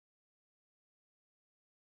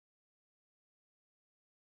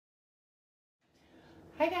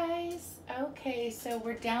Hi guys. Okay, so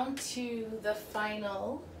we're down to the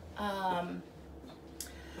final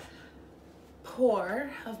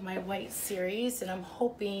pour of my white series, and I'm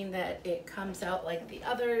hoping that it comes out like the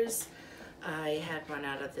others. I had run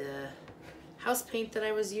out of the house paint that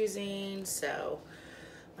I was using, so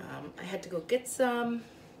I had to go get some,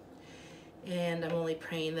 and I'm only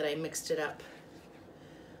praying that I mixed it up.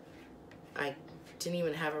 I didn't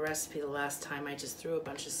even have a recipe the last time. I just threw a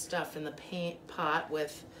bunch of stuff in the paint pot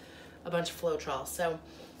with a bunch of Floetrol. So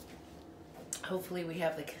hopefully we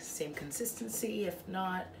have the same consistency. If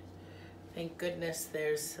not, thank goodness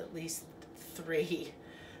there's at least 3.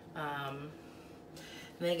 And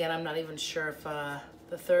then again, I'm not even sure if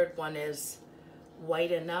the third one is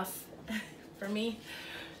white enough for me.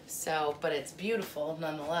 So, but it's beautiful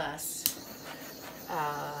nonetheless.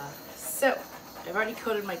 So I've already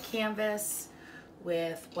coated my canvas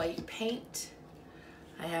with white paint.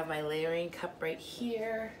 I have my layering cup right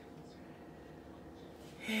here.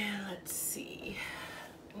 And let's see,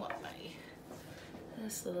 I want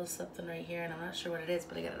this little something right here, and I'm not sure what it is,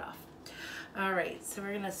 but I got it off. All right, so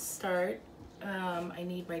we're gonna start. I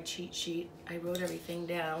need my cheat sheet. I wrote everything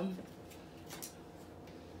down.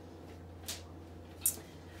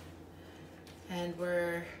 And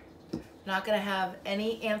we're not gonna have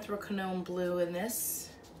any anthracynone blue in this.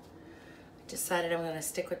 Decided I'm gonna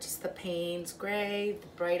stick with just the Payne's Gray, the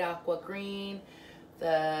Bright Aqua Green,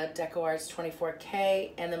 the Deco Arts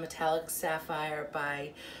 24K, and the Metallic Sapphire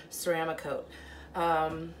by Ceramicoat.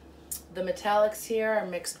 The metallics here are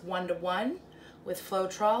mixed 1-to-1 with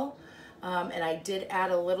Floetrol, and I did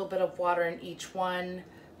add a little bit of water in each one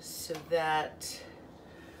so that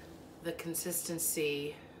the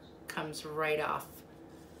consistency comes right off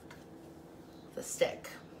the stick.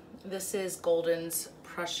 This is Golden's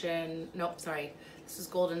this is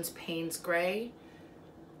Golden's Payne's Gray.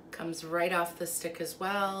 Comes right off the stick as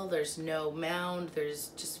well. There's no mound, there's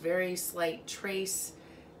just very slight trace,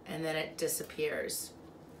 and then it disappears.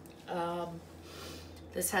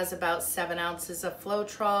 This has about 7 ounces of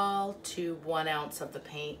Floetrol to 1 ounce of the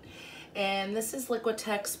paint. And this is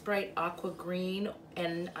Liquitex Bright Aqua Green,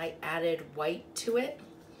 and I added white to it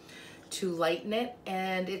to lighten it,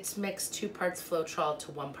 and it's mixed 2 parts Floetrol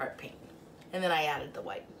to 1 part paint. And then I added the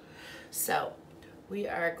white. So we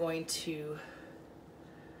are going to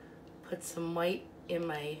put some white in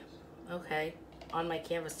my, on my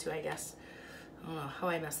canvas too, I guess. I don't know how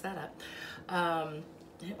I messed that up. I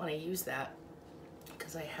didn't want to use that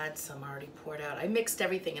because I had some already poured out. I mixed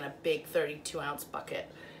everything in a big 32-ounce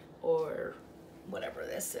bucket, or whatever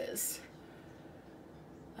this is.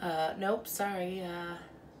 Nope, sorry,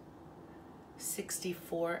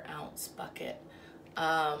 64-ounce bucket.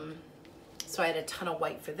 So I had a ton of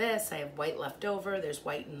white for this. I have white left over. There's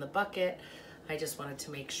white in the bucket. I just wanted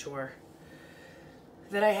to make sure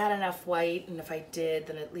that I had enough white, and if I did,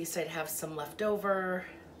 then at least I'd have some left over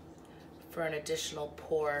for an additional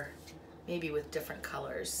pour, maybe with different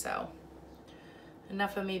colors. So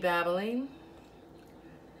enough of me babbling.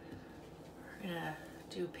 We're gonna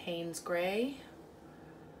do Payne's Gray,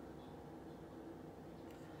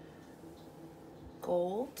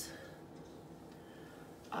 gold,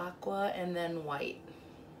 aqua, and then white.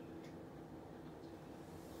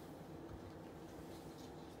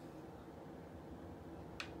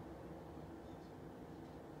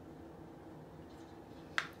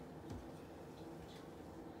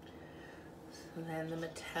 And then the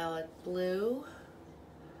metallic blue,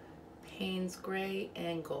 Payne's Gray,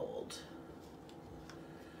 and gold.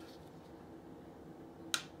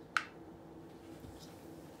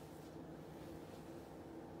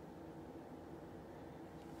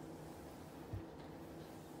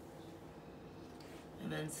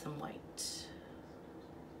 And then some white.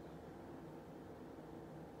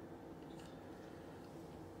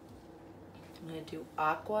 I'm going to do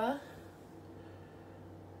aqua.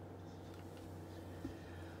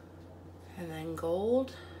 And then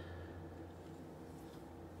gold,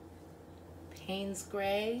 Payne's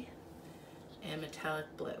Gray, and metallic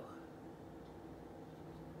blue.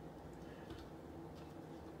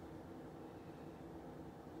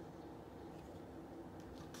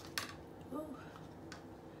 Ooh.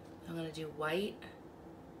 I'm going to do white,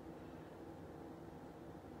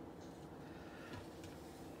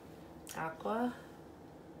 aqua,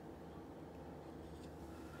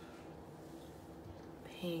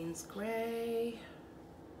 Payne's Gray.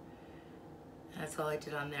 That's all I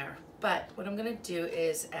did on there. But what I'm gonna do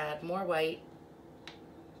is add more white.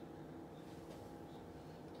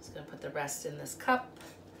 Just gonna put the rest in this cup,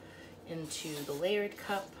 into the layered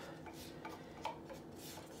cup.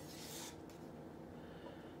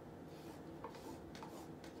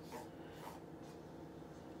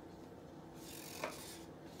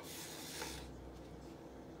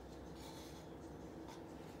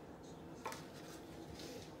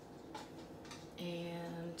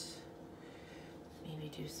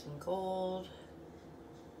 do some gold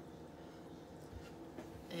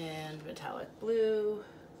and metallic blue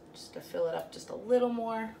just to fill it up just a little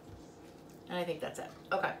more. And I think that's it.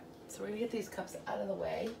 Okay, so we're gonna get these cups out of the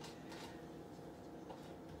way.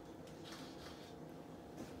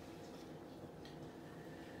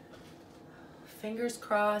 Fingers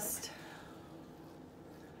crossed.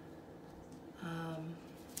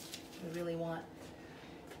 We really want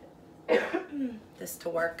this to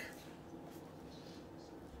work.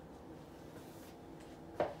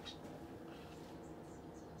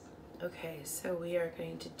 Okay, so we are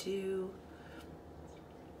going to do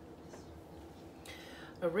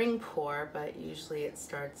a ring pour, but usually it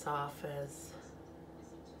starts off as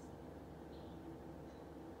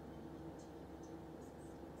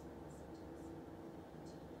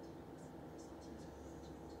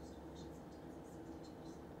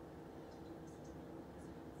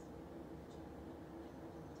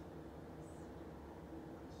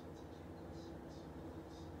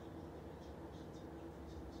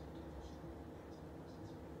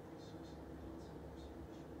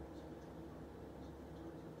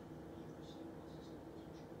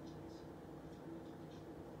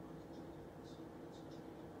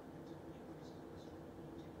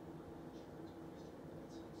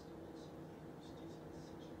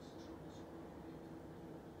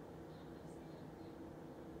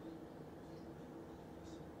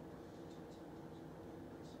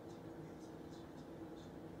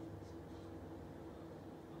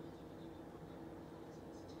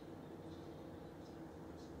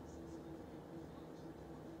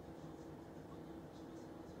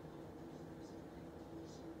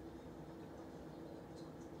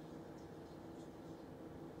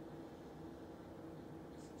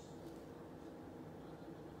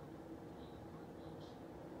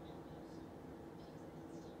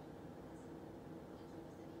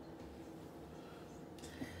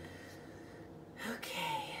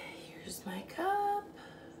okay, here's my cup.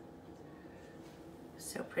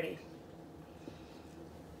 So pretty.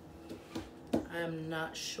 I'm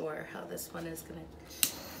not sure how this one is gonna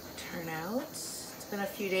turn out. It's been a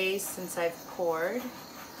few days since I've poured.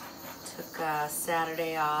 Took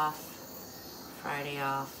Saturday off, Friday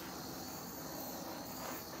off.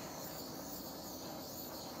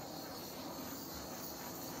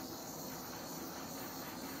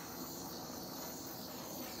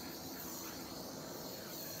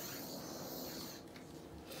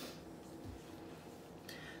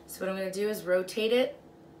 So what I'm gonna do is rotate it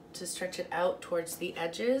to stretch it out towards the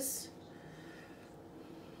edges.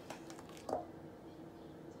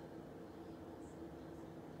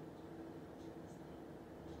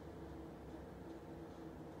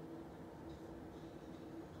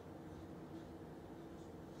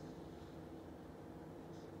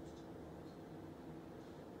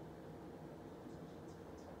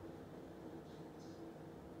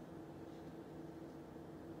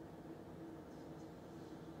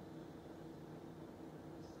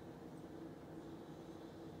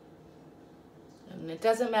 And it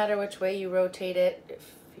doesn't matter which way you rotate it.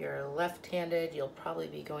 If you're left-handed, you'll probably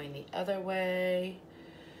be going the other way.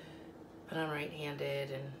 But I'm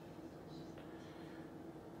right-handed and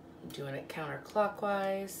I'm doing it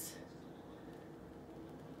counterclockwise.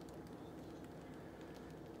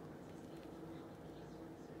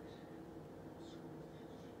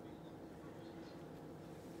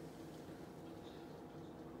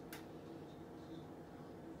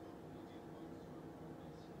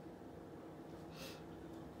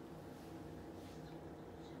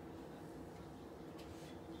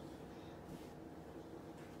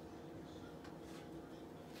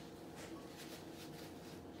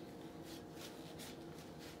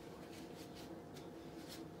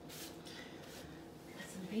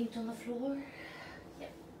 Paint on the floor?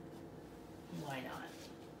 Yep. Why not?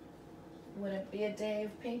 Wouldn't be a day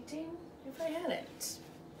of painting if I hadn't.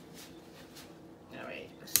 All right,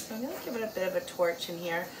 so I'm gonna give it a bit of a torch in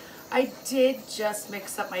here. I did just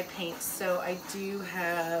mix up my paints, so I do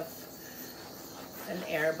have an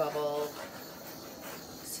air bubble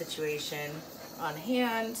situation on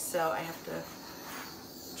hand, so I have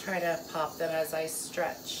to try to pop them as I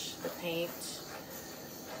stretch the paint.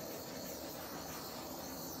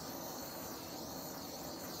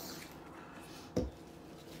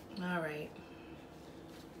 All right,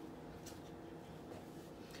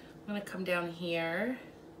 I'm gonna come down here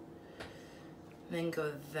and then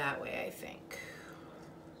go that way, I think.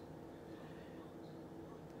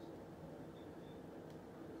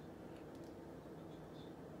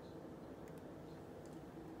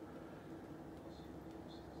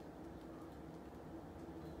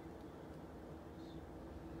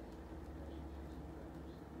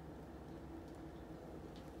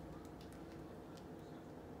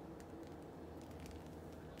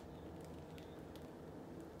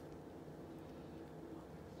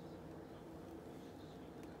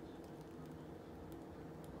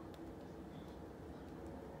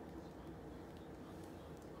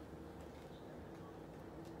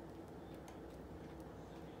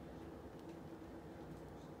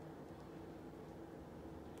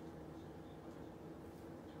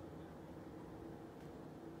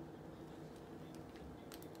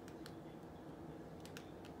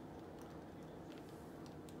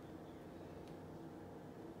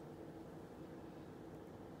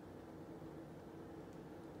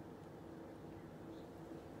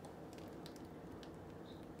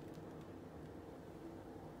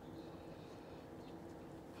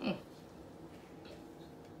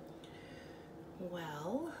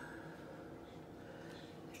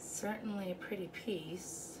 certainly a pretty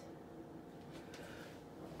piece.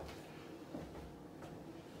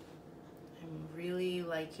 I'm really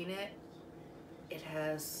liking it. It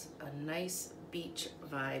has a nice beach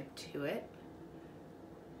vibe to it.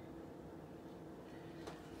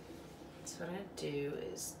 So what I'm gonna do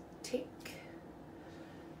is take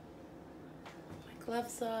my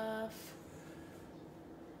gloves off.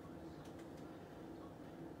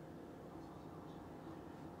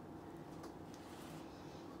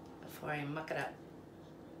 Before I muck it up.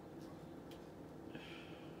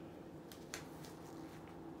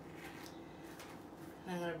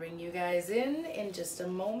 I'm gonna bring you guys in just a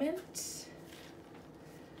moment.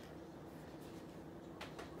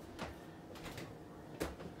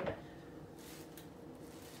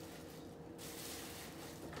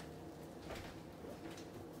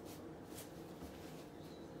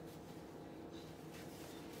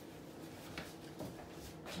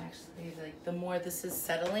 Actually, like the more this is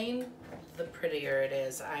settling, the prettier it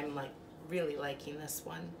is. I'm like really liking this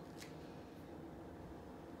one.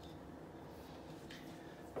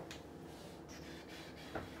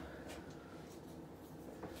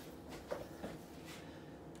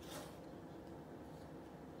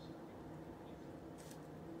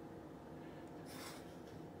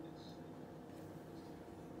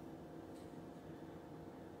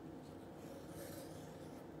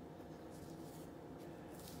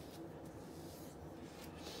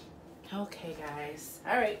 Okay guys,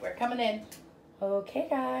 all right, we're coming in. Okay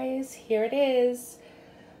guys, here it is.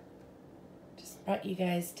 Just brought you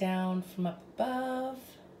guys down from up above,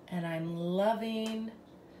 and I'm loving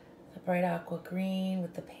the bright aqua green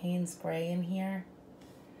with the Payne's gray in here.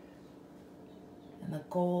 And the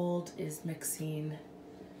gold is mixing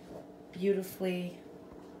beautifully.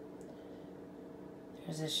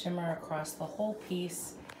 There's a shimmer across the whole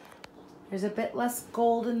piece. There's a bit less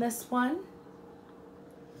gold in this one,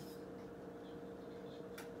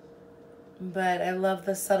 but I love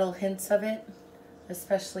the subtle hints of it,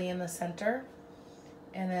 especially in the center,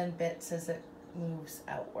 and then bits as it moves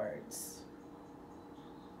outwards.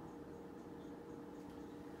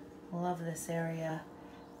 Love this area,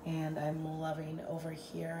 and I'm loving over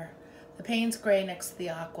here. The Payne's gray next to the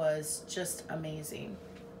aqua is just amazing.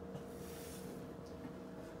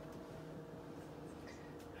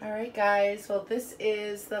 All right guys, well this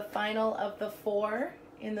is the final of the 4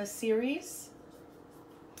 in the series.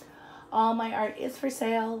 All my art is for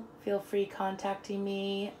sale. Feel free contacting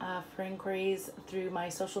me for inquiries through my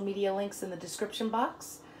social media links in the description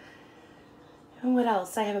box. And what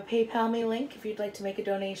else? I have a PayPal me link if you'd like to make a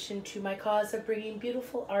donation to my cause of bringing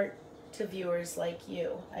beautiful art to viewers like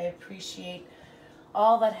you. I appreciate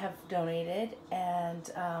all that have donated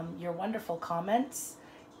and your wonderful comments.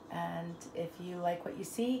 And if you like what you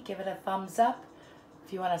see, give it a thumbs up.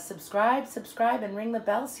 If you want to subscribe and ring the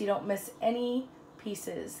bell so you don't miss any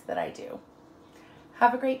pieces that I do.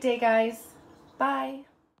 Have a great day, guys. Bye.